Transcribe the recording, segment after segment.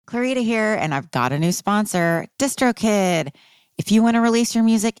Clarita here, and I've got a new sponsor, DistroKid. If you want to release your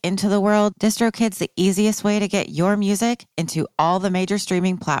music into the world, DistroKid's the easiest way to get your music into all the major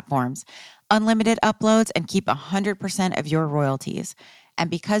streaming platforms, unlimited uploads, and keep 100% of your royalties. And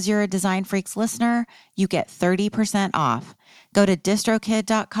because you're a Design Freaks listener, you get 30% off. Go to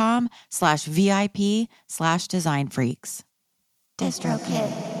distrokid.com/VIP/designfreaks.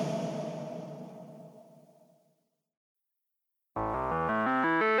 DistroKid.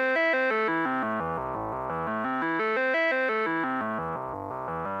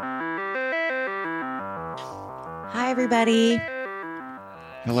 Hi, everybody.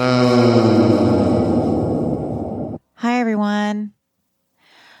 Hello. Hi, everyone.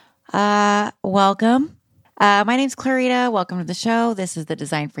 Welcome. My name's Clarita. Welcome to the show. This is the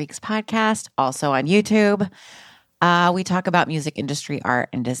Design Freaks podcast, also on YouTube. We talk about music industry, art,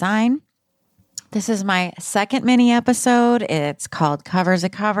 and design. This is my second mini episode. It's called Covers a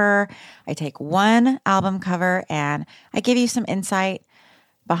Cover. I take one album cover and I give you some insight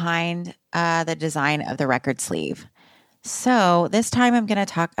behind the design of the record sleeve. So this time I'm going to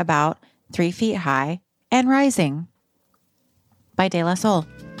talk about 3 Feet High and Rising by De La Soul.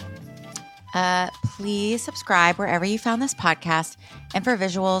 Please subscribe wherever you found this podcast. And for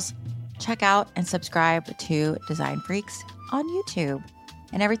visuals, check out and subscribe to Design Freaks on YouTube.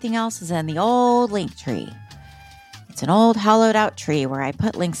 And everything else is in the old link tree. It's an old hollowed out tree where I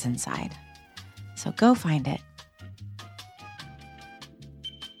put links inside. So go find it.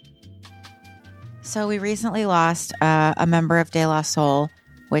 So we recently lost a member of De La Soul,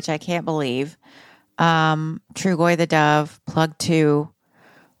 which I can't believe. Trugoy the Dove, Plug 2,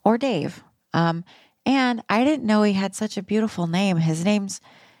 or Dave. And I didn't know he had such a beautiful name. His name's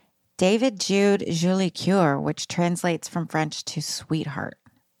David Jude Jolicoeur, which translates from French to sweetheart.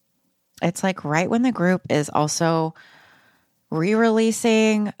 It's like right when the group is also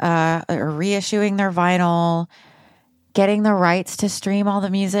re-releasing or reissuing their vinyl, getting the rights to stream all the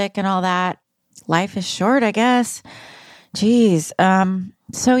music and all that. Life is short, I guess. Geez.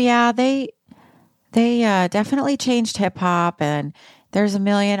 So yeah, they definitely changed hip hop, and there's a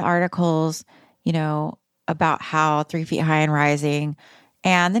million articles, about how 3 Feet High and Rising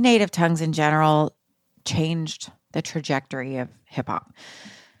and the native tongues in general changed the trajectory of hip hop.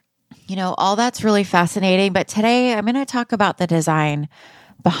 All that's really fascinating. But today I'm going to talk about the design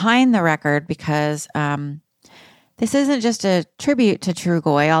behind the record because this isn't just a tribute to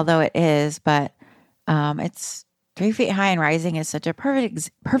Trugoy, although it is, but it's 3 Feet High and Rising is such a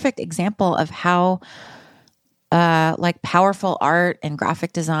perfect example of how powerful art and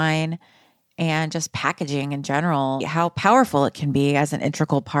graphic design and just packaging in general, how powerful it can be as an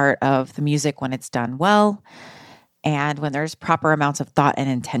integral part of the music when it's done well and when there's proper amounts of thought and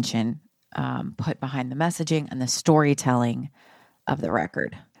intention put behind the messaging and the storytelling of the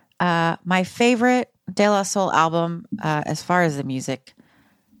record. My favorite De La Soul album, as far as the music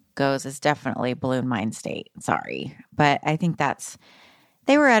goes, is definitely Balloon Mind State. Sorry. But I think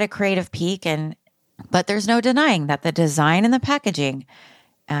they were at a creative peak, but there's no denying that the design and the packaging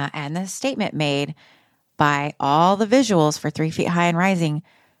and the statement made by all the visuals for 3 Feet High and Rising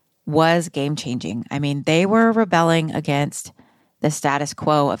was game-changing. I mean, they were rebelling against the status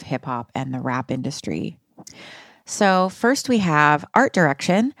quo of hip-hop and the rap industry. So first we have art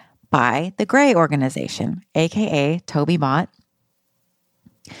direction by the Gray Organization, a.k.a. Toby Mott.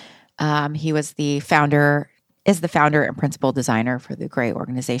 He was is the founder and principal designer for the Gray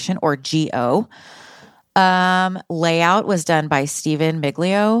Organization, or GO. Layout was done by Stephen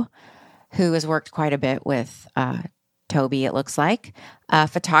Miglio, who has worked quite a bit with Toby, it looks like.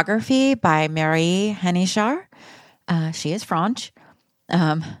 Photography by Marie Henichar. She is French.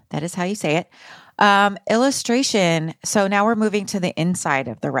 That is how you say it. Illustration. So now we're moving to the inside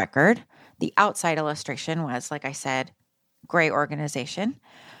of the record. The outside illustration was, like I said, Gray Organization.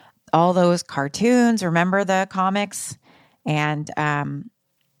 All those cartoons, remember the comics and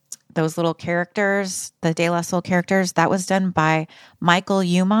those little characters, the De La Soul characters, that was done by Michael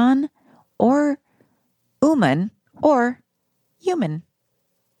Uman or Uman. I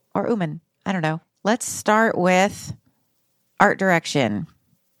don't know. Let's start with art direction.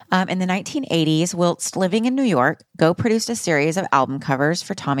 In the 1980s, whilst living in New York, Go produced a series of album covers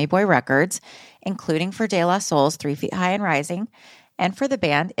for Tommy Boy Records, including for De La Soul's 3 Feet High and Rising, and for the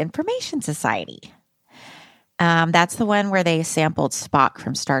band Information Society. That's the one where they sampled Spock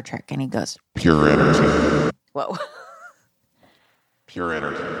from Star Trek, and he goes, Pure energy. Whoa. Pure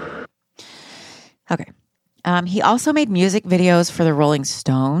energy. Okay. He also made music videos for the Rolling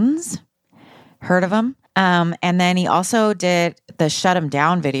Stones. Heard of them? And then he also did the Shut 'Em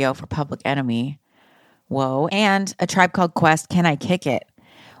Down video for Public Enemy. Whoa. And A Tribe Called Quest, Can I Kick It?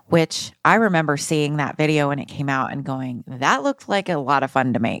 which I remember seeing that video when it came out and going, that looked like a lot of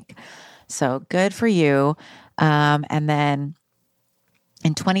fun to make. So good for you. And then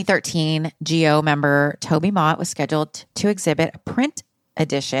in 2013, GO member Toby Mott was scheduled to exhibit a print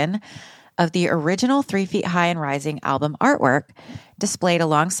edition of the original 3 Feet High and Rising album artwork, displayed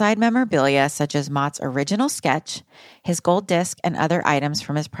alongside memorabilia such as Mott's original sketch, his gold disc, and other items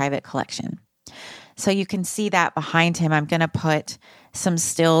from his private collection. So you can see that behind him. I'm going to put some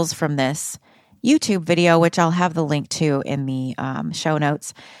stills from this YouTube video, which I'll have the link to in the show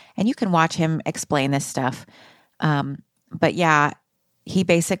notes, and you can watch him explain this stuff. But yeah, he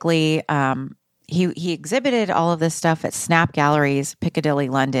basically he exhibited all of this stuff at Snap Galleries, Piccadilly,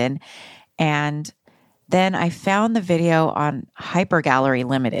 London. And then I found the video on Hyper Gallery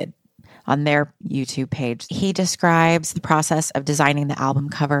Limited on their YouTube page. He describes the process of designing the album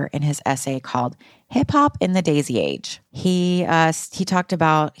cover in his essay called Hip Hop in the Daisy Age. He talked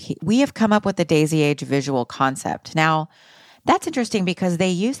about, we have come up with the Daisy Age visual concept. Now, that's interesting because they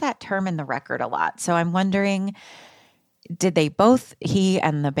use that term in the record a lot. So I'm wondering, did they both, he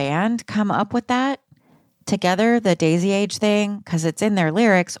and the band, come up with that together, the Daisy Age thing, because it's in their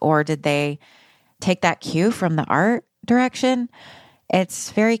lyrics, or did they take that cue from the art direction?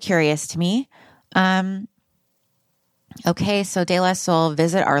 It's very curious to me. Okay, so De La Soul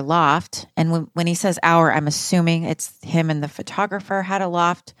visit our loft, and when he says our, I'm assuming it's him and the photographer had a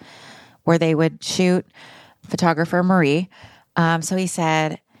loft where they would shoot, photographer Marie. So he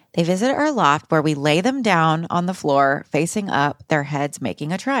said, they visit our loft where we lay them down on the floor, facing up, their heads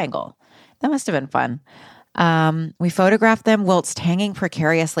making a triangle. That must have been fun. We photographed them whilst hanging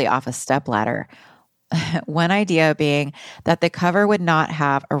precariously off a stepladder. One idea being that the cover would not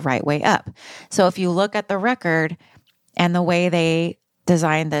have a right way up. So if you look at the record and the way they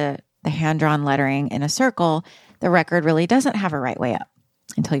designed the hand-drawn lettering in a circle, the record really doesn't have a right way up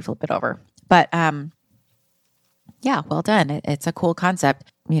until you flip it over. But yeah, well done. It's a cool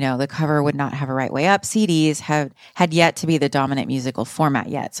concept. You know, the cover would not have a right way up. CDs had yet to be the dominant musical format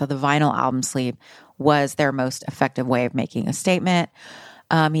yet. So the vinyl album sleeve was their most effective way of making a statement.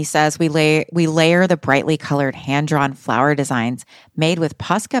 He says, we layer the brightly colored hand-drawn flower designs made with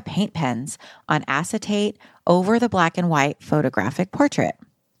Posca paint pens on acetate over the black and white photographic portrait.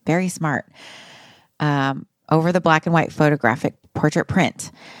 Very smart. Over the black and white photographic portrait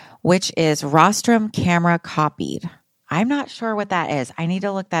print, which is rostrum camera copied. I'm not sure what that is. I need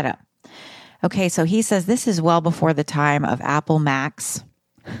to look that up. Okay, so he says this is well before the time of Apple Macs.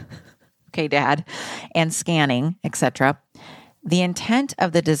 Okay, Dad, and scanning, etc. The intent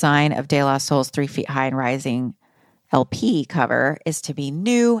of the design of De La Soul's 3 Feet High and Rising LP cover is to be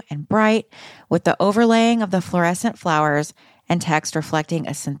new and bright, with the overlaying of the fluorescent flowers and text reflecting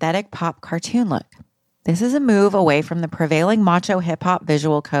a synthetic pop cartoon look. This is a move away from the prevailing macho hip-hop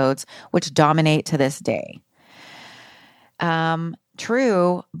visual codes which dominate to this day.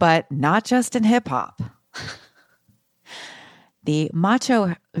 True, but not just in hip-hop. The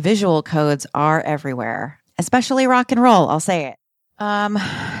macho visual codes are everywhere, especially rock and roll, I'll say it.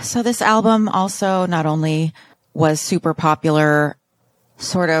 So this album also not only was super popular,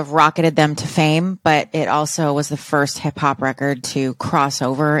 sort of rocketed them to fame, but it also was the first hip hop record to cross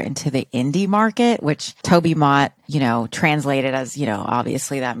over into the indie market, which Toby Mott, translated as,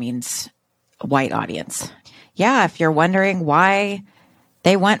 obviously that means a white audience. Yeah, if you're wondering why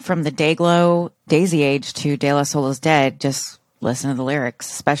they went from the Dayglow Daisy Age to De La Soul is Dead, just listen to the lyrics,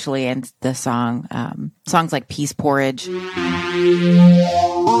 especially in the songs like Peace Porridge.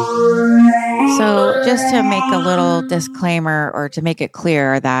 So just to make a little disclaimer, or to make it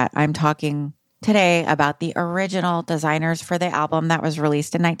clear that I'm talking today about the original designers for the album that was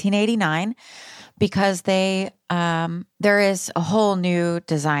released in 1989, because there is a whole new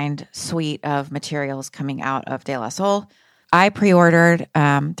designed suite of materials coming out of De La Soul. I pre-ordered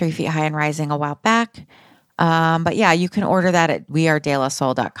 3 Feet High and Rising a while back. But yeah, you can order that at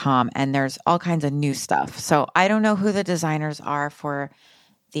wearedelasoul.com, and there's all kinds of new stuff. So I don't know who the designers are for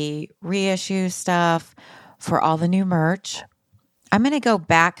the reissue stuff, for all the new merch. I'm going to go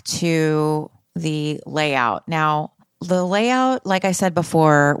back to the layout. Now, the layout, like I said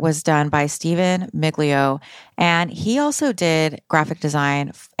before, was done by Stephen Miglio, and he also did graphic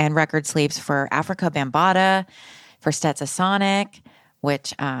design and record sleeves for Africa Bambaataa, for Stetsasonic,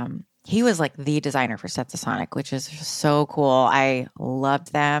 which, he was like the designer for Stetsasonic, which is so cool. I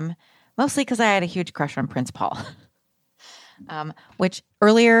loved them, mostly because I had a huge crush on Prince Paul. Which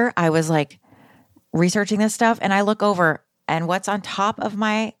earlier I was like researching this stuff, and I look over, and what's on top of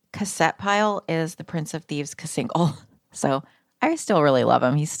my cassette pile is the Prince of Thieves single. So I still really love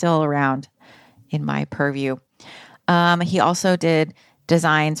him. He's still around in my purview. He also did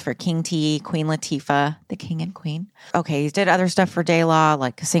designs for King T, Queen Latifah, the king and queen. Okay, he did other stuff for De La,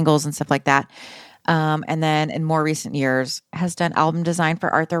 like singles and stuff like that. And then in more recent years, has done album design for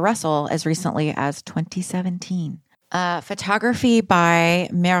Arthur Russell as recently as 2017. Photography by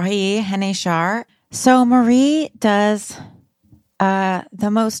Marie Hennichar. So Marie does the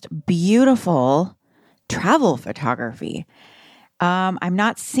most beautiful travel photography. I'm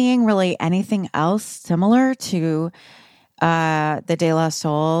not seeing really anything else similar to the De La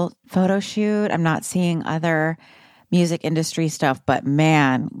Soul photo shoot. I'm not seeing other music industry stuff, but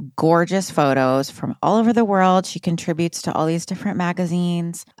man, gorgeous photos from all over the world. She contributes to all these different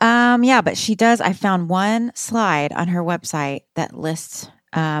magazines. But she does. I found one slide on her website that lists,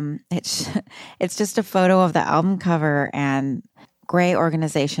 it's just a photo of the album cover and gray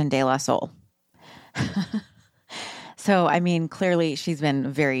organization De La Soul. So, I mean, clearly she's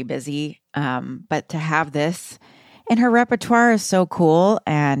been very busy. But to have this in her repertoire is so cool.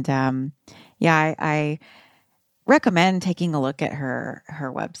 And I recommend taking a look at her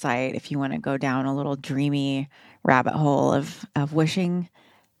website if you want to go down a little dreamy rabbit hole of wishing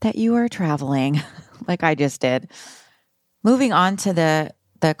that you were traveling like I just did. Moving on to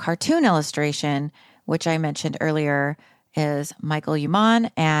the cartoon illustration, which I mentioned earlier, is Michael Uman.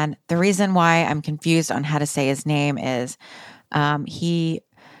 And the reason why I'm confused on how to say his name is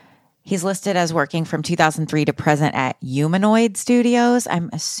he's listed as working from 2003 to present at Humanoid Studios. I'm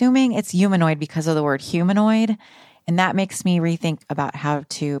assuming it's humanoid because of the word humanoid. And that makes me rethink about how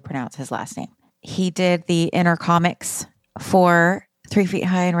to pronounce his last name. He did the inner comics for 3 Feet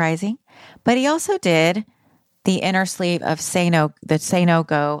High and Rising, but he also did the inner sleeve of the Say No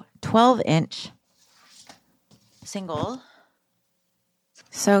Go 12-inch single.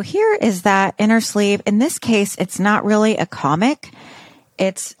 So here is that inner sleeve. In this case, it's not really a comic.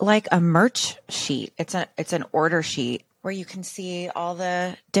 It's like a merch sheet. It's an order sheet where you can see all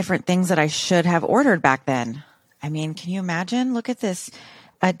the different things that I should have ordered back then. I mean, can you imagine? Look at this.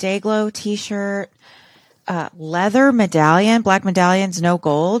 A Dayglow t-shirt, leather medallion, black medallions, no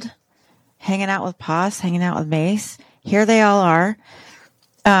gold, hanging out with Poss, hanging out with Mace. Here they all are.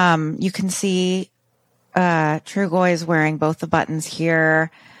 You can see Trugoy is wearing both the buttons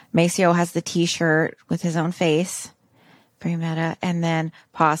here. Maceo has the t-shirt with his own face. Very meta. And then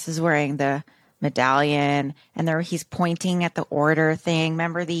Poss is wearing the medallion. And there he's pointing at the order thing.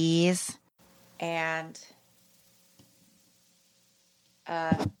 Remember these? And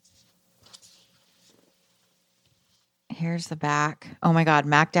here's the back. Oh my God.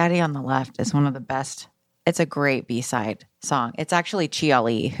 Mac Daddy on the left is one of the best. It's a great B-side song. It's actually Chi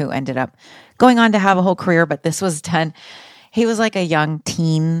Ali who ended up going on to have a whole career, but this was done. He was like a young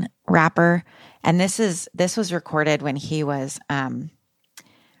teen rapper. And this was recorded when he was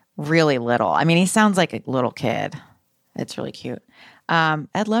really little. I mean, he sounds like a little kid. It's really cute.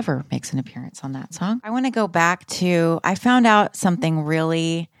 Ed Lover makes an appearance on that song. I want to go back to, I found out something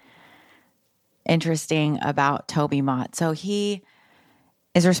really interesting about Toby Mott. So he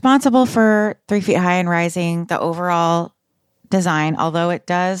is responsible for 3 Feet High and Rising, the overall design, although it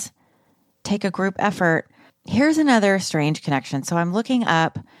does take a group effort. Here's another strange connection. So I'm looking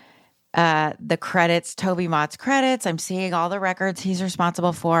up the credits, Toby Mott's credits. I'm seeing all the records he's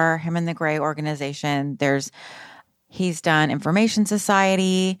responsible for, him and the Gray organization. He's done Information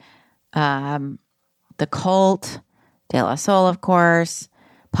Society, The Cult, De La Soul, of course,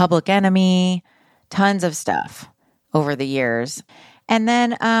 Public Enemy, tons of stuff over the years. And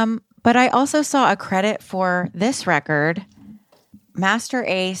then, but I also saw a credit for this record, Master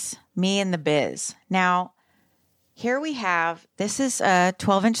Ace, Me and the Biz. Now, here we have, this is a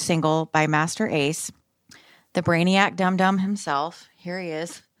 12-inch single by Master Ace, the Brainiac Dum Dum himself. Here he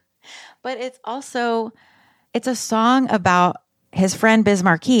is. But it's a song about his friend Biz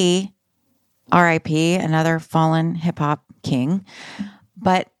Markie, R.I.P., another fallen hip-hop king.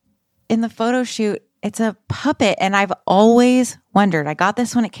 But in the photo shoot, it's a puppet, and I've always wondered. I got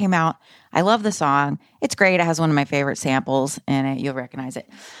this when it came out. I love the song. It's great. It has one of my favorite samples in it. You'll recognize it.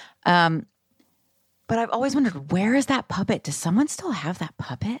 But I've always wondered, where is that puppet? Does someone still have that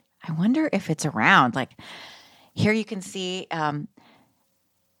puppet? I wonder if it's around. Like, here you can see.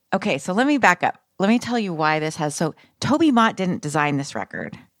 Okay, so let me back up. Let me tell you why this has. So Toby Mott didn't design this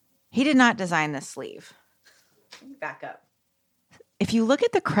record. He did not design this sleeve. Let me back up. If you look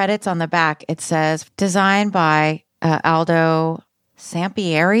at the credits on the back, it says designed by Aldo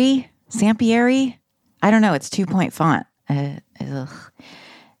Sampieri. Sampieri? I don't know. It's 2-point font.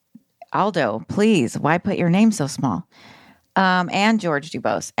 Aldo, please. Why put your name so small? And George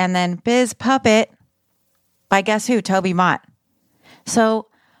Dubose. And then Biz Puppet by guess who? Toby Mott. So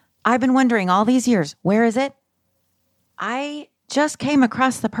I've been wondering all these years, where is it? I just came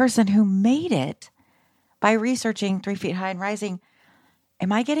across the person who made it by researching 3 Feet High and Rising.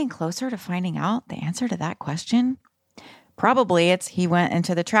 Am I getting closer to finding out the answer to that question? Probably it's he went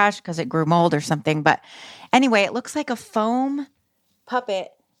into the trash because it grew mold or something. But anyway, it looks like a foam puppet.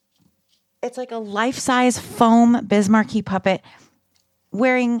 It's like a life-size foam Bismarcky puppet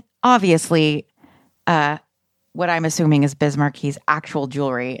wearing, obviously, what I'm assuming is Bismarcky's actual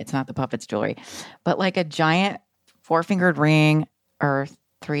jewelry. It's not the puppet's jewelry, but like a giant 4-fingered ring, or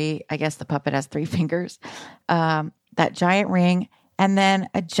 3. I guess the puppet has 3 fingers. That giant ring, and then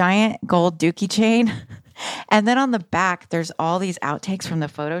a giant gold dookie chain. And then on the back, there's all these outtakes from the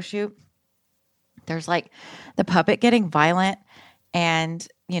photo shoot. There's like the puppet getting violent and,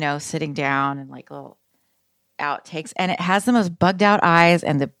 sitting down, and like little outtakes. And it has the most bugged out eyes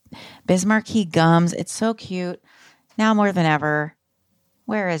and the Bismarcky gums. It's so cute. Now more than ever.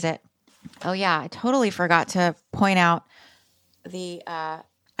 Where is it? Oh yeah, I totally forgot to point out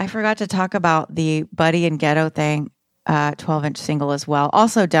I forgot to talk about the Buddy and Ghetto Thing 12-inch single as well.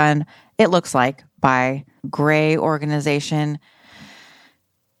 Also done, it looks like, by Gray Organization.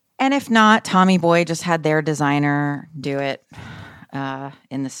 And if not, Tommy Boy just had their designer do it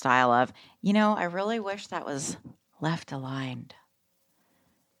in the style of, I really wish that was left aligned.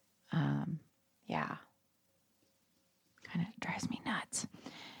 Yeah. Kind of drives me nuts.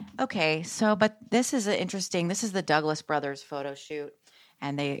 Okay, but this is this is the Douglas Brothers photo shoot,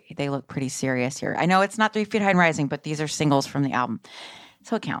 and they look pretty serious here. I know it's not 3 Feet High and Rising, but these are singles from the album,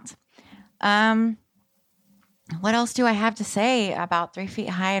 so it counts. What else do I have to say about 3 Feet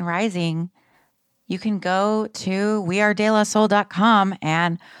High and Rising? You can go to wearedelasoul.com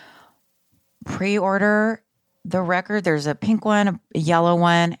and pre-order the record. There's a pink one, a yellow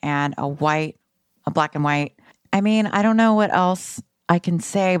one, and a black and white. I mean, I don't know what else I can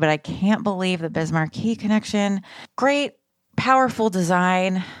say, but I can't believe the Bismarcky connection. Great, powerful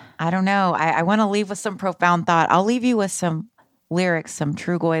design. I don't know. I want to leave with some profound thought. I'll leave you with some lyrics, some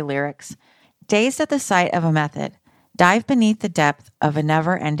Trugoy lyrics. Dazed at the sight of a method, dive beneath the depth of a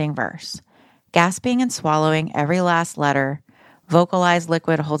never-ending verse. Gasping and swallowing every last letter, vocalized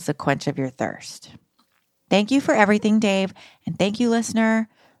liquid holds the quench of your thirst. Thank you for everything, Dave, and thank you, listener.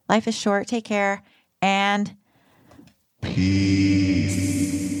 Life is short. Take care, and peace.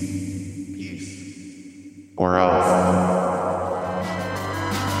 Or else.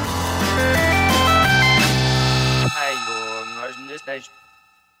 Hai người ngồi trên stage